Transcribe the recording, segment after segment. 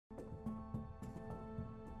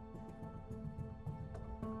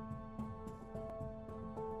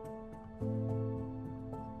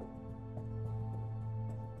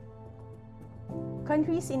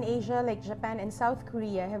Countries in Asia like Japan and South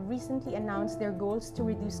Korea have recently announced their goals to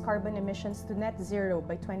reduce carbon emissions to net zero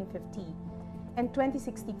by 2050 and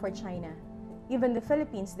 2060 for China. Even the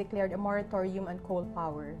Philippines declared a moratorium on coal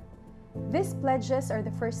power. These pledges are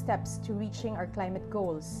the first steps to reaching our climate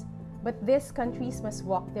goals. But these countries must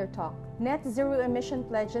walk their talk. Net zero emission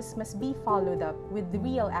pledges must be followed up with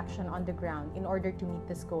real action on the ground in order to meet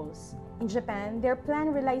these goals. In Japan, their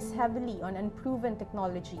plan relies heavily on unproven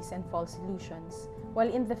technologies and false solutions, while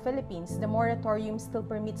in the Philippines, the moratorium still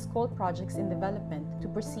permits coal projects in development to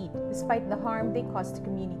proceed despite the harm they cause to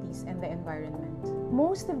communities and the environment.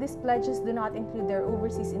 Most of these pledges do not include their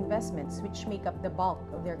overseas investments, which make up the bulk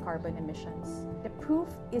of their carbon emissions. The proof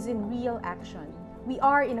is in real action. We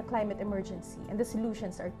are in a climate emergency and the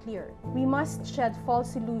solutions are clear. We must shed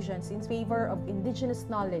false illusions in favor of indigenous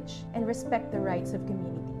knowledge and respect the rights of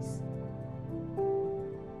communities.